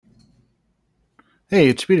Hey,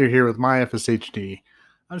 it's Peter here with my FSHD.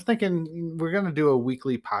 I was thinking we're going to do a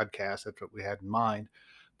weekly podcast. That's what we had in mind.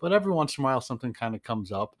 But every once in a while, something kind of comes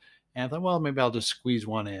up. And I thought, well, maybe I'll just squeeze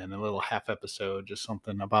one in, a little half episode, just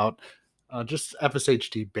something about just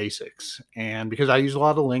FSHD basics. And because I use a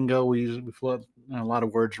lot of lingo, we float a lot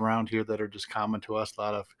of words around here that are just common to us, a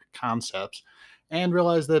lot of concepts, and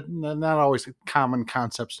realize that they're not always common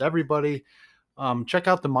concepts to everybody. Check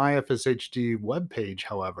out the MyFSHD webpage,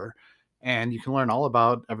 however, and you can learn all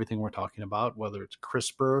about everything we're talking about, whether it's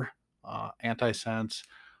CRISPR, antisense,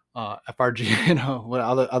 FRG, what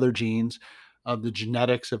other genes, the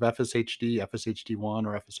genetics of FSHD, FSHD1,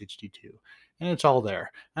 or FSHD2, and it's all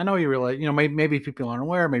there. I know you realize, maybe people aren't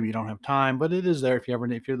aware, maybe you don't have time, but it is there if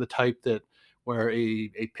you're the type that where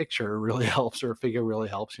a picture really helps or a figure really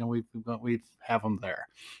helps. We have them there.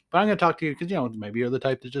 But I'm going to talk to you because maybe you're the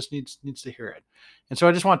type that just needs to hear it. And so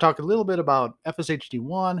I just want to talk a little bit about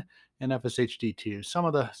FSHD1 and FSHD2, some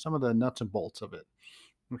of the nuts and bolts of it.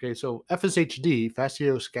 Okay, so FSHD,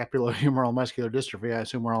 facioscapulohumeral muscular dystrophy. I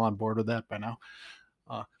assume we're all on board with that by now.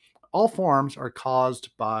 Uh, all forms are caused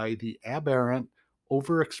by the aberrant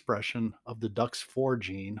overexpression of the DUX4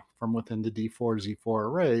 gene from within the D4Z4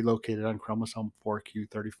 array located on chromosome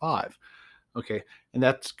 4q35. Okay, and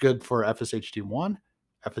that's good for FSHD1,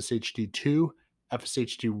 FSHD2,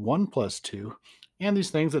 FSHD1+2, and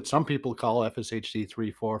these things that some people call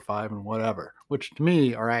FSHD3, 4, 5, and whatever, which to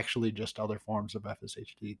me are actually just other forms of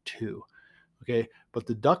FSHD2. Okay, but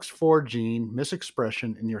the DUX4 gene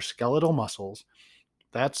misexpression in your skeletal muscles,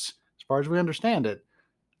 that's, as far as we understand it,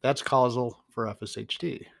 that's causal for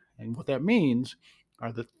FSHD. And what that means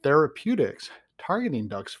are the therapeutics targeting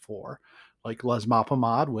DUX4, like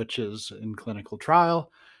lesmapimod, which is in clinical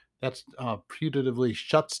trial, that's putatively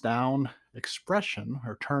shuts down expression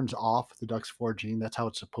or turns off the DUX4 gene. That's how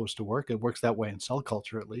it's supposed to work. It works that way in cell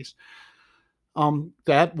culture, at least.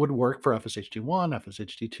 That would work for FSHD1,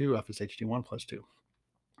 FSHD2, FSHD1+2.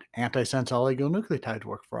 Antisense oligonucleotides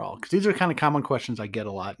work for all? Because these are kind of common questions I get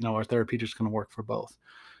a lot. Are therapeutics going to work for both?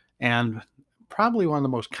 And probably one of the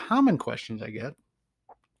most common questions I get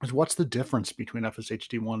is what's the difference between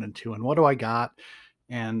FSHD1 and 2 and what do I got?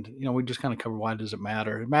 And we just kind of cover why does it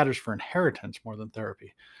matter? It matters for inheritance more than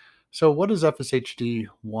therapy. So what is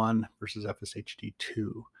FSHD1 versus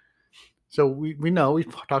FSHD2? So we know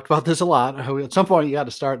we've talked about this a lot. At some point you got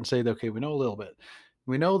to start and say, okay, we know a little bit.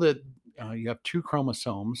 We know that you have two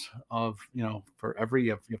chromosomes of, for every,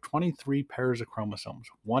 you have 23 pairs of chromosomes,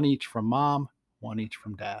 one each from mom, one each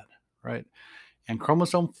from dad, right? And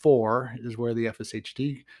chromosome 4 is where the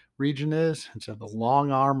FSHD region is. And so the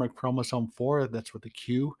long arm of chromosome 4, that's what the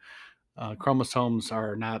Q. Chromosomes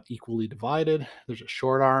are not equally divided. There's a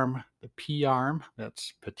short arm, the P arm,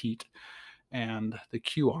 that's petite, and the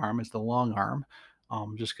Q arm is the long arm,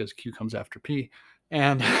 just because Q comes after P.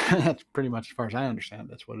 And that's pretty much, as far as I understand,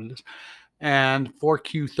 that's what it is. And for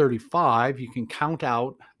Q35, you can count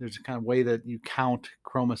out, there's a kind of way that you count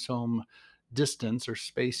chromosome distance or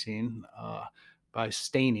spacing by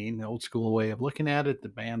staining, the old school way of looking at it. The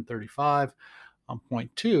band 35 on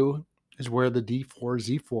point 2 is where the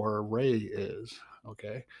D4Z4 array is.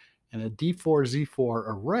 Okay. And a D4Z4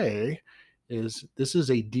 array is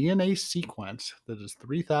a DNA sequence that is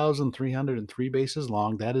 3,303 bases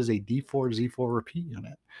long. That is a D4Z4 repeat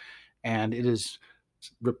unit. And it is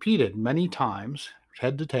repeated many times,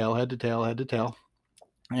 head to tail, head to tail, head to tail.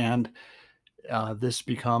 And this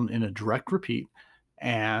become in a direct repeat.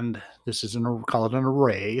 And this is call it an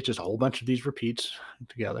array. It's just a whole bunch of these repeats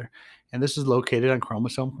together. And this is located on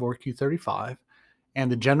chromosome 4q35.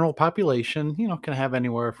 And the general population, can have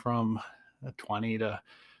anywhere from 20 to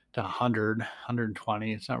 100,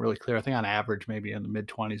 120. It's not really clear. I think on average, maybe in the mid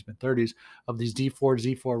 20s, mid 30s of these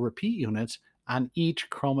D4Z4 repeat units on each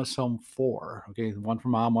chromosome 4. Okay, one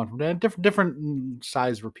from mom, one from dad, different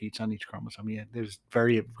size repeats on each chromosome. Yeah, there's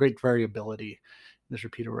great variability in this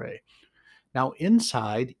repeat array. Now,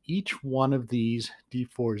 inside each one of these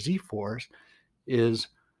D4Z4s is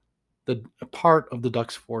the part of the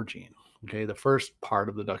DUX4 gene. Okay, the first part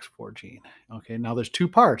of the DUX4 gene. Okay, now there's two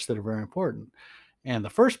parts that are very important. And the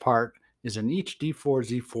first part is in each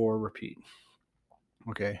D4Z4 repeat.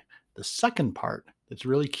 Okay. The second part that's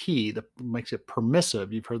really key that makes it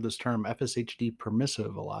permissive. You've heard this term FSHD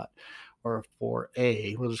permissive a lot, or for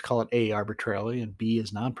A, we'll just call it A arbitrarily, and B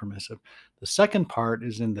is non-permissive. The second part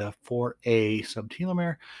is in the 4A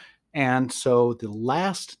subtelomere. And so the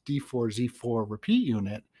last D4Z4 repeat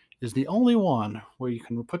unit is the only one where you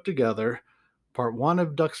can put together part 1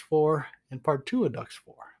 of DUX4 and part 2 of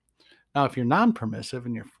DUX4. Now, if you're non-permissive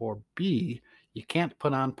and you're 4B, you can't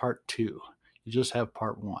put on part 2. You just have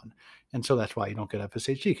part one. And so that's why you don't get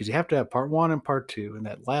FSHD, because you have to have part one and part two and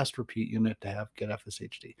that last repeat unit to get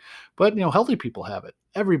FSHD. But healthy people have it.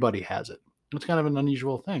 Everybody has it. It's kind of an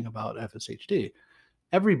unusual thing about FSHD.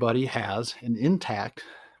 Everybody has an intact,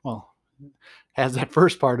 well, has that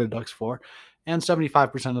first part of DUX4, and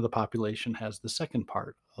 75% of the population has the second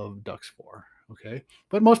part of DUX4. Okay.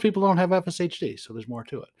 But most people don't have FSHD, so there's more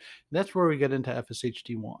to it. And that's where we get into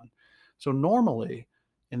FSHD1. So normally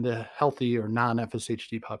in the healthy or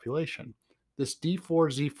non-FSHD population, this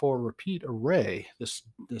D4Z4 repeat array, this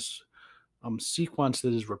sequence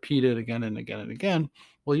that is repeated again and again and again,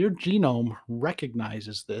 well, your genome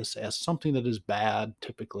recognizes this as something that is bad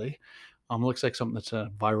typically. Looks like something that's a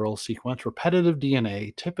viral sequence, repetitive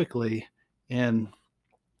DNA, typically in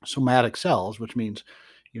somatic cells, which means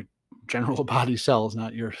your general body cells,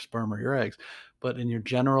 not your sperm or your eggs, but in your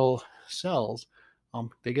general cells,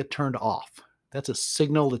 they get turned off. That's a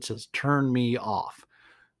signal that says, turn me off.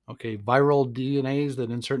 Okay, viral DNAs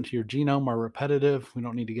that insert into your genome are repetitive. We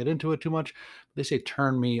don't need to get into it too much. They say,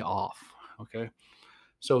 turn me off. Okay.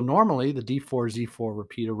 So normally the D4Z4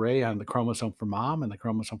 repeat array on the chromosome from mom and the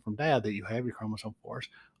chromosome from dad that you have, your chromosome 4s,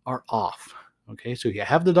 are off. Okay, so you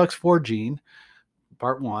have the DUX4 gene,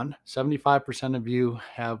 part one, 75% of you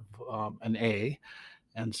have an A,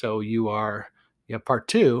 and so you have part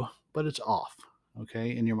two, but it's off,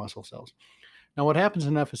 okay, in your muscle cells. Now what happens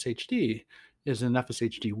in FSHD is in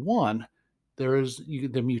FSHD1, there is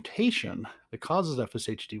the mutation that causes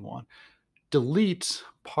FSHD1 deletes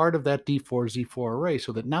part of that D4Z4 array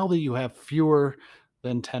so that now that you have fewer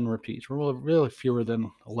than 10 repeats, well, really fewer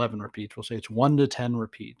than 11 repeats, we'll say it's 1 to 10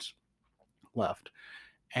 repeats left.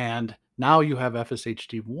 And now you have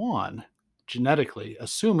FSHD1 genetically,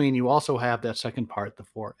 assuming you also have that second part, the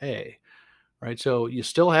 4A, right? So you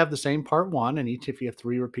still have the same part one, and each, if you have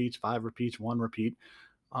 3 repeats, 5 repeats, 1 repeat,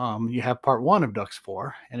 you have part one of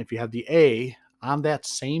DUX4. And if you have the A on that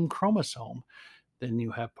same chromosome, then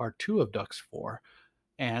you have part two of DUX4,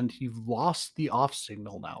 and you've lost the off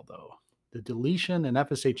signal now, though. The deletion in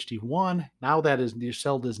FSHD1, now that is, your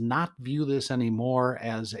cell does not view this anymore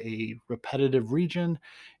as a repetitive region,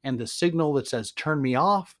 and the signal that says turn me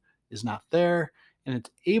off is not there, and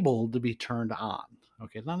it's able to be turned on.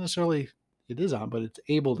 Okay, not necessarily it is on, but it's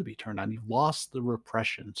able to be turned on. You've lost the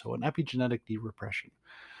repression, so an epigenetic derepression.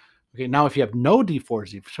 Okay, now if you have no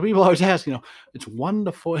D4Z, so people always ask, it's 1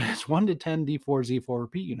 to 4, it's 1 to 10 D4Z4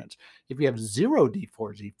 repeat units. If you have 0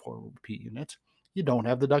 D4Z4 repeat units, you don't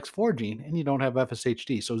have the DUX4 gene and you don't have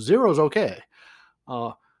FSHD. So 0 is okay.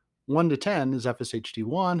 1 to 10 is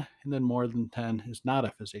FSHD1, and then more than 10 is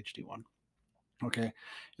not FSHD1. Okay,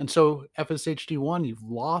 and so FSHD1, you've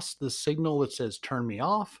lost the signal that says turn me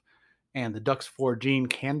off, and the DUX4 gene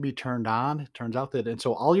can be turned on. It turns out that, and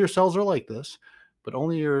so all your cells are like this, but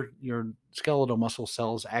only your skeletal muscle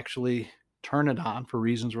cells actually turn it on for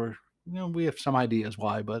reasons where we have some ideas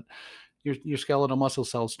why, but your skeletal muscle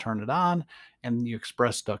cells turn it on, and you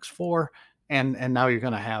express DUX4, and now you're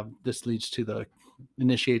going to have this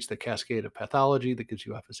initiates the cascade of pathology that gives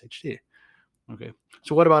you FSHD. Okay,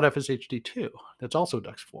 so what about FSHD2? That's also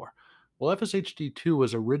DUX4. Well, FSHD2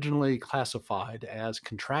 was originally classified as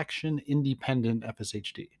contraction-independent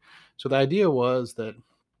FSHD. So the idea was that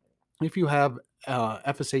if you have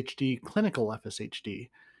FSHD, clinical FSHD,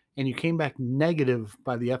 and you came back negative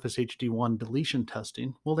by the FSHD1 deletion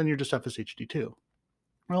testing, well, then you're just FSHD2.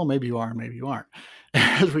 Well, maybe you are, maybe you aren't,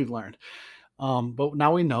 as we've learned. But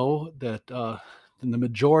now we know that in the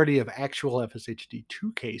majority of actual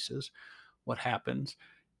FSHD2 cases, what happens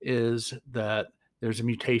is that there's a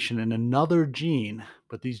mutation in another gene,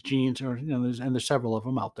 but these genes are, there's several of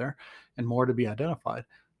them out there and more to be identified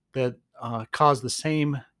that cause the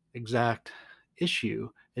same exact issue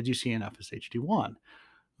as you see in FSHD1.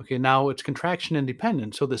 Okay, now it's contraction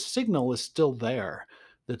independent, so the signal is still there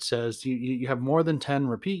that says you have more than 10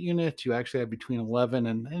 repeat units. You actually have between 11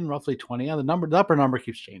 and roughly 20. Yeah, the upper number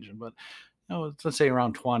keeps changing, but let's say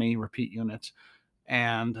around 20 repeat units.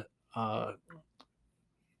 And so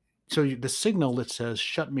the signal that says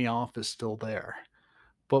shut me off is still there.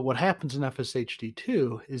 But what happens in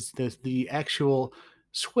FSHD2 is that the actual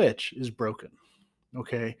switch is broken.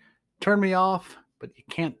 Okay, turn me off, but you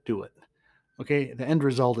can't do it. Okay, the end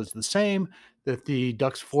result is the same, that the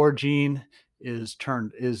DUX4 gene is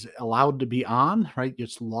allowed to be on, right?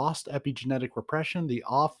 It's lost epigenetic repression. The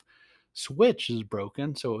off switch is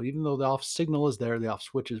broken. So even though the off signal is there, the off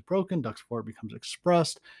switch is broken, DUX4 becomes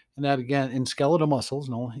expressed. And that again, in skeletal muscles,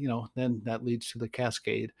 then that leads to the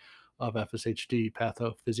cascade of FSHD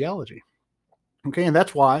pathophysiology. Okay, and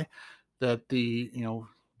that's why that the,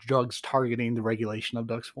 drugs targeting the regulation of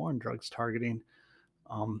DUX4 and drugs targeting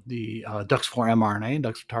the DUX4 mRNA and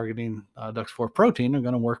DUX targeting DUX4 protein are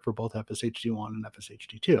going to work for both FSHD1 and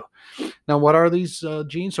FSHD2. Now, what are these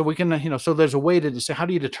genes? So we can, so there's a way to say, how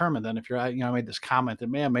do you determine then if you're, I made this comment that,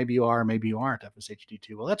 man, maybe you are, maybe you aren't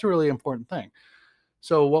FSHD2. Well, that's a really important thing.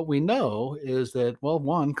 So what we know is that, well,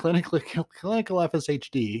 one, clinical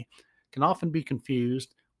FSHD can often be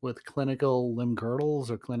confused with clinical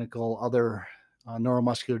limb-girdles or clinical other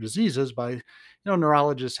neuromuscular diseases by,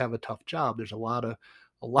 neurologists have a tough job. There's a lot of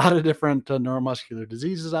different neuromuscular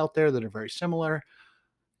diseases out there that are very similar.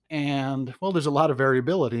 And well, there's a lot of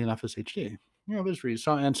variability in FSHD. There's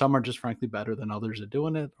reasons, and some are just frankly better than others at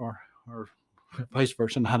doing it, or vice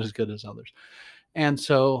versa, not as good as others. And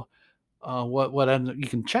so you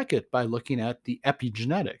can check it by looking at the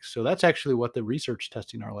epigenetics. So that's actually what the research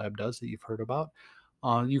testing our lab does that you've heard about.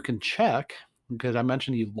 You can check, because I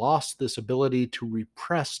mentioned you lost this ability to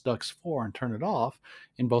repress DUX4 and turn it off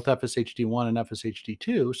in both FSHD1 and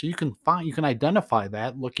FSHD2. So you can identify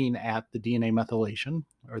that looking at the DNA methylation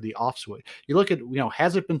or the off switch. You look at,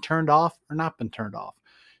 has it been turned off or not been turned off?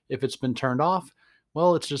 If it's been turned off,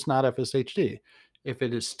 well, it's just not FSHD. If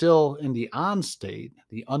it is still in the on state,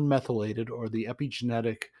 the unmethylated or the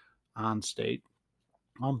epigenetic on state,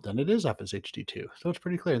 then it is FSHD2. So it's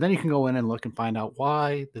pretty clear. Then you can go in and look and find out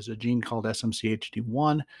why. There's a gene called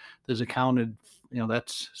SMCHD1. There's accounted,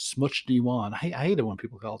 that's SMUCHD1. I hate it when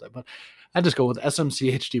people call it that, but I just go with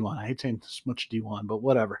SMCHD1. I hate saying SMUCHD1, but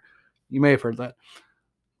whatever. You may have heard that.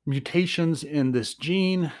 Mutations in this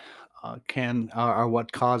gene are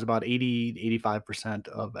what cause about 80-85%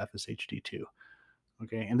 of FSHD2.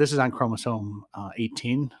 Okay, and this is on chromosome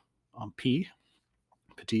 18, P,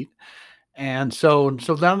 petite. And so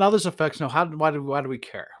now this affects, why do we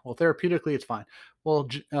care? Well, therapeutically, it's fine. Well,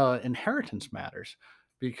 inheritance matters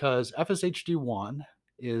because FSHD1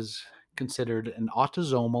 is considered an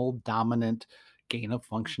autosomal dominant gain of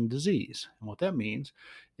function disease. And what that means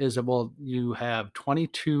is that, well, you have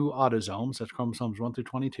 22 autosomes, that's chromosomes 1 through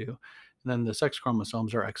 22, and then the sex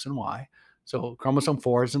chromosomes are X and Y. So chromosome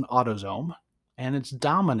 4 is an autosome, and it's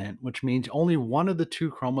dominant, which means only one of the two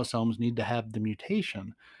chromosomes need to have the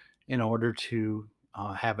mutation in order to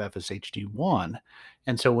have FSHD1.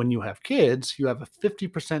 And so when you have kids, you have a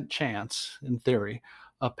 50% chance, in theory,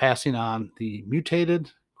 of passing on the mutated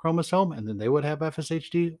chromosome, and then they would have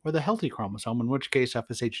FSHD, or the healthy chromosome, in which case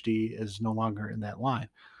FSHD is no longer in that line.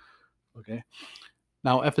 Okay.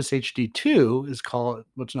 Now, FSHD2 is called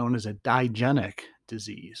what's known as a digenic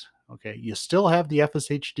disease. Okay. You still have the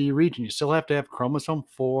FSHD region. You still have to have chromosome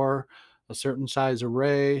 4, a certain size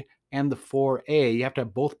array, and the 4A. You have to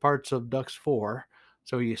have both parts of DUX4.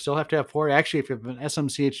 So you still have to have 4. Actually, if you have an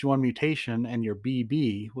SMCHD1 mutation and you're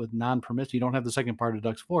BB with non-permissive, you don't have the second part of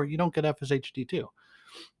DUX4, you don't get FSHD2.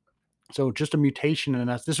 So just a mutation in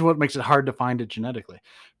us. This is what makes it hard to find it genetically.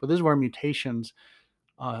 But this is where mutations,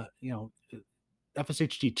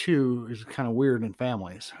 FSHD2 is kind of weird in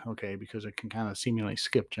families, okay, because it can kind of seemingly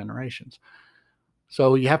skip generations.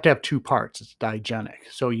 So you have to have two parts. It's digenic.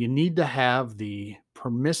 So you need to have the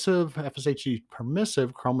permissive FSHD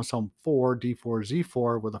permissive chromosome 4,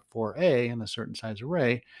 D4Z4 with a 4A and a certain size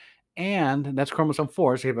array. And that's chromosome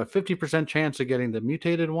 4. So you have a 50% chance of getting the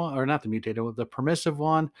mutated one, or not the mutated, with the permissive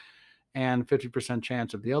one, and 50%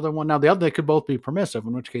 chance of the other one. Now, they could both be permissive,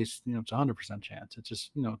 in which case, it's 100% chance. It's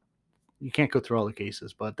just, you can't go through all the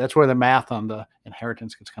cases, but that's where the math on the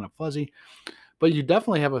inheritance gets kind of fuzzy. But you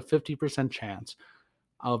definitely have a 50% chance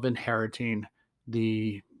of inheriting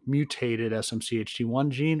the mutated SMCHD1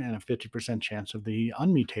 gene and a 50% chance of the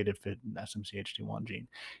unmutated SMCHD1 gene.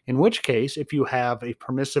 In which case, if you have a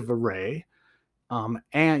permissive array,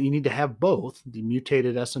 and you need to have both the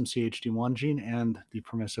mutated SMCHD1 gene and the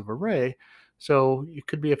permissive array, so it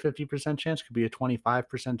could be a 50% chance, could be a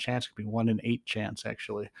 25% chance, could be 1 in 8 chance,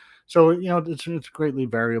 actually. So, it's greatly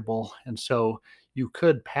variable. And so you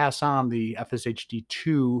could pass on the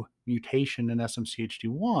FSHD2 mutation in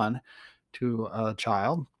SMCHD1 to a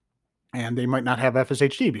child, and they might not have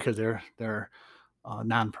FSHD because they're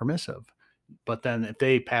non-permissive. But then if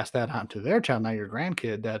they pass that on to their child, now your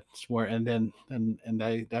grandkid, that's where, and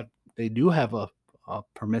they do have a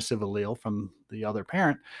permissive allele from the other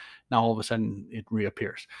parent. Now all of a sudden it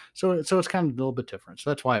reappears. So it's kind of a little bit different. So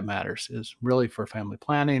that's why it matters, is really for family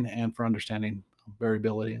planning and for understanding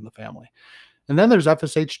variability in the family. And then there's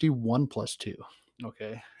FSHD1+2.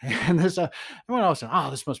 Okay. And this, everyone else saying,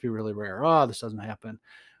 oh, this must be really rare. Oh, this doesn't happen.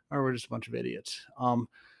 Or we're just a bunch of idiots.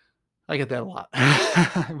 I get that a lot.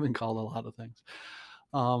 I've been called a lot of things.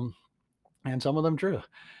 And some of them true.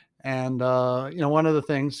 And, one of the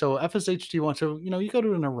things, so FSHD1, so, you go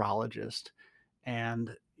to a neurologist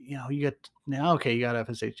and, you get now, okay, you got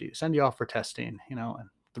FSHD, send you off for testing, and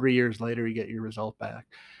 3 years later, you get your result back.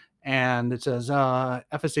 And it says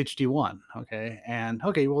FSHD1. Okay. And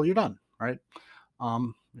okay, well, you're done, right?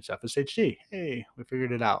 It's FSHD. Hey, we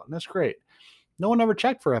figured it out. And that's great. No one ever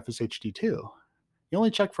checked for FSHD2. You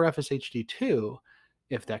only check for FSHD2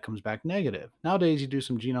 if that comes back negative. Nowadays, you do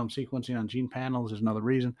some genome sequencing on gene panels. There's another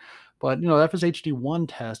reason. But, the FSHD1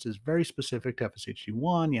 test is very specific to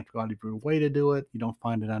FSHD1. You have to go out of your way to do it. You don't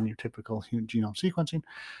find it on your typical genome sequencing.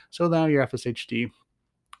 So now you're FSHD1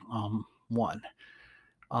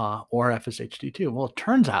 or FSHD2. Well, it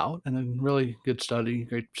turns out, and a really good study,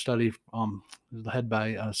 great study, led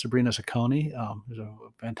by Sabrina Sacconi, who's a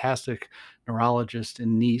fantastic neurologist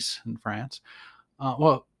in Nice, in France.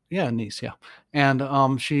 Yeah, Nice, yeah. And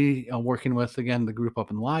she, working with, again, the group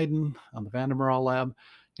up in Leiden on the Vandermeer lab,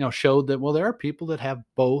 showed that, well, there are people that have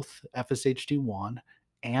both FSHD1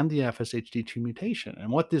 and the FSHD2 mutation. And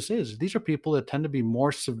what this is, these are people that tend to be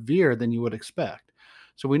more severe than you would expect.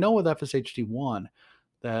 So we know with FSHD1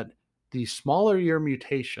 that the smaller your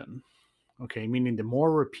mutation, okay, meaning the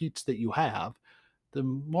more repeats that you have, the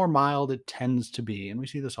more mild it tends to be. And we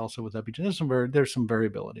see this also with epigenetic. There's some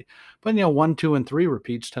variability. But 1, 2, and 3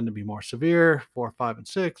 repeats tend to be more severe. 4, 5, and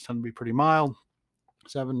 6 tend to be pretty mild.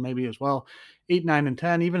 7 maybe as well. 8, 9, and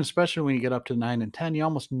 10, even especially when you get up to 9 and 10, you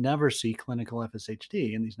almost never see clinical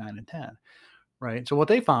FSHD in these 9 and 10. Right. So what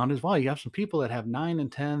they found is, well, you have some people that have 9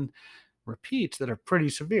 and 10 repeats that are pretty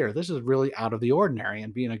severe. This is really out of the ordinary.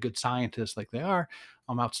 And being a good scientist like they are,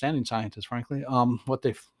 outstanding scientists, frankly, what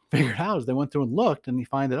they figured out is they went through and looked, and you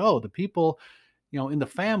find that, oh, the people, in the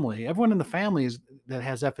family, everyone in the family that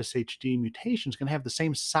has FSHD mutations can have the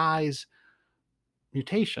same size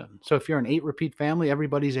mutation. So if you're an 8 repeat family,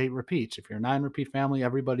 everybody's 8 repeats. If you're a 9 repeat family,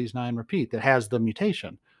 everybody's 9 repeat that has the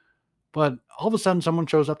mutation. But all of a sudden, someone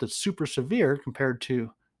shows up that's super severe compared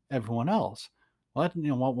to everyone else. Well,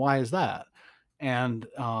 why is that? And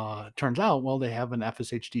turns out, well, they have an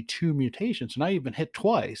FSHD2 mutation. So now you've been hit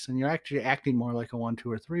twice, and you're actually acting more like a 1,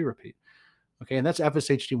 2, or 3 repeat. Okay, and that's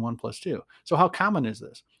FSHD1+2. So how common is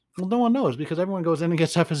this? Well, no one knows, because everyone goes in and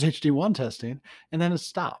gets FSHD1 testing, and then it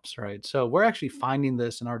stops, right? So we're actually finding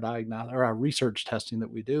this in our diagnostic or our research testing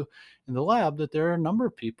that we do in the lab, that there are a number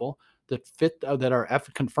of people that fit that are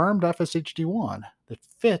confirmed FSHD1 that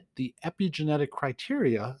fit the epigenetic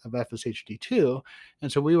criteria of FSHD2,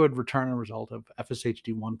 and so we would return a result of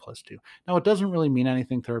FSHD1+2. Now, it doesn't really mean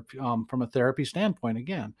anything from a therapy standpoint.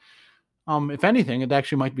 Again, if anything, it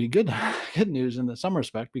actually might be good good news in some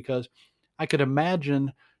respect, because I could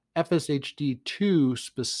imagine FSHD2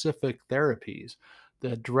 specific therapies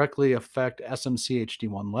that directly affect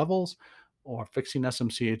SMCHD1 levels or fixing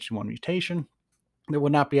SMCHD1 mutation that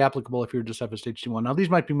would not be applicable if you're just FSHD1. Now, these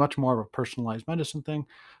might be much more of a personalized medicine thing,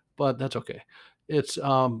 but that's okay. It's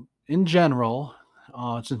in general,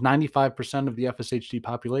 since 95% of the FSHD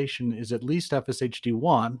population is at least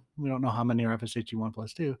FSHD1, we don't know how many are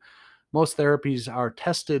FSHD1+2. Most therapies are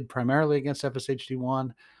tested primarily against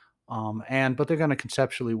FSHD1, but they're going to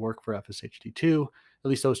conceptually work for FSHD2, at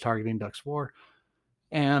least those targeting DUX4.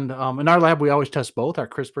 And in our lab, we always test both. Our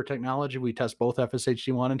CRISPR technology, we test both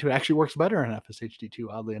FSHD1 and 2. It actually works better in FSHD2,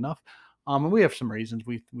 oddly enough. And we have some reasons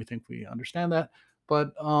we think we understand that,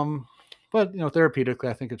 but therapeutically,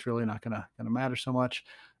 I think it's really not gonna matter so much.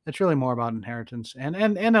 It's really more about inheritance and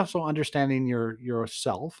also understanding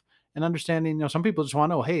yourself, and understanding, some people just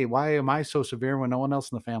want to know, hey, why am I so severe when no one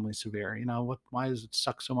else in the family is severe? Why does it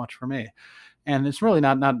suck so much for me? And it's really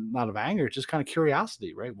not of anger. It's just kind of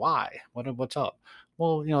curiosity, right? Why? What's up?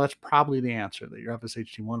 Well, that's probably the answer, that you're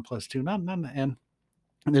FSHD1+2. And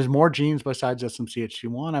there's more genes besides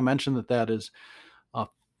SMCHD1. I mentioned that is uh,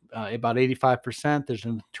 about 85%. There's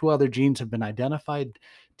 2 other genes have been identified: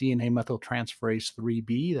 DNA methyltransferase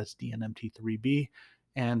 3B, that's DNMT3B,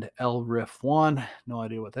 and LRIF1. No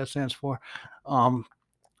idea what that stands for. And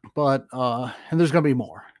there's going to be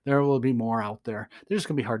more. There will be more out there. They're just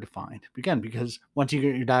going to be hard to find. Again, because once you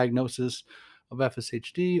get your diagnosis of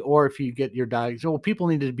FSHD, or if you get your diagnosis, well, people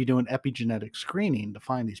need to be doing epigenetic screening to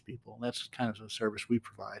find these people. That's kind of a service we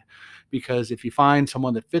provide. Because if you find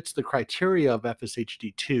someone that fits the criteria of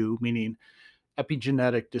FSHD2, meaning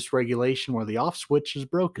epigenetic dysregulation where the off switch is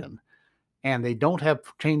broken, and they don't have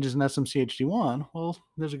changes in SMCHD1, well,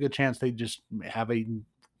 there's a good chance they just have a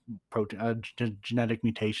genetic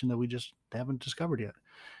mutation that we just haven't discovered yet.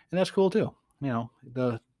 And that's cool too.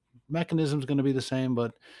 The mechanism is going to be the same,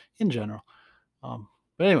 but in general.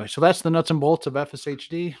 But anyway, so that's the nuts and bolts of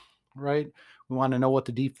FSHD, right? We want to know what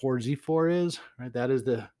the D4Z4 is, right? That is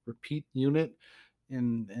the repeat unit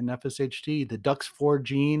in FSHD. The DUX4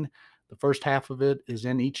 gene, The first half of it is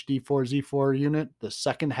in each D4Z4 unit. The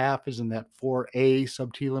second half is in that 4A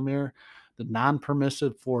subtelomere. The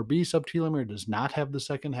non-permissive 4B subtelomere does not have the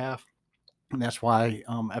second half, and that's why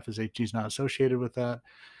FSHD is not associated with that.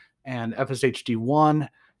 And FSHD1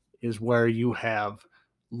 is where you have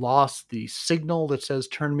lost the signal that says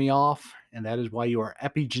turn me off, and that is why you are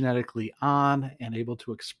epigenetically on and able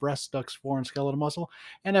to express DUX4 and skeletal muscle.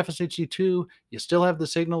 And FSHD2, you still have the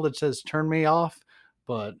signal that says turn me off,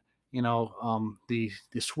 but the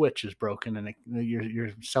switch is broken, and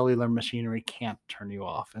your cellular machinery can't turn you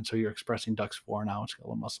off, and so you're expressing DUX4 now and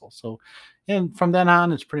skeletal muscle. So, and from then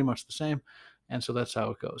on, it's pretty much the same, and so that's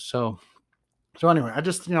how it goes. So anyway, I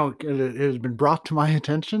just, it has been brought to my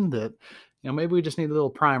attention that, maybe we just need a little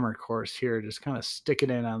primer course here. Just kind of stick it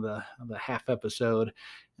in on the half episode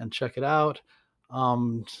and check it out.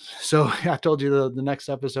 So I told you the next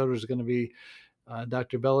episode is going to be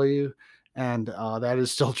Dr. Bellew, and that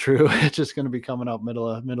is still true. It's just going to be coming up middle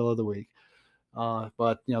of the week.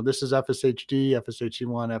 But this is FSHD,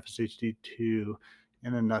 FSHD1, FSHD2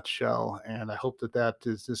 in a nutshell, and I hope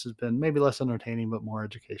this has been maybe less entertaining but more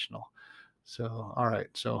educational. So, all right.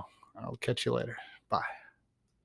 So I'll catch you later. Bye.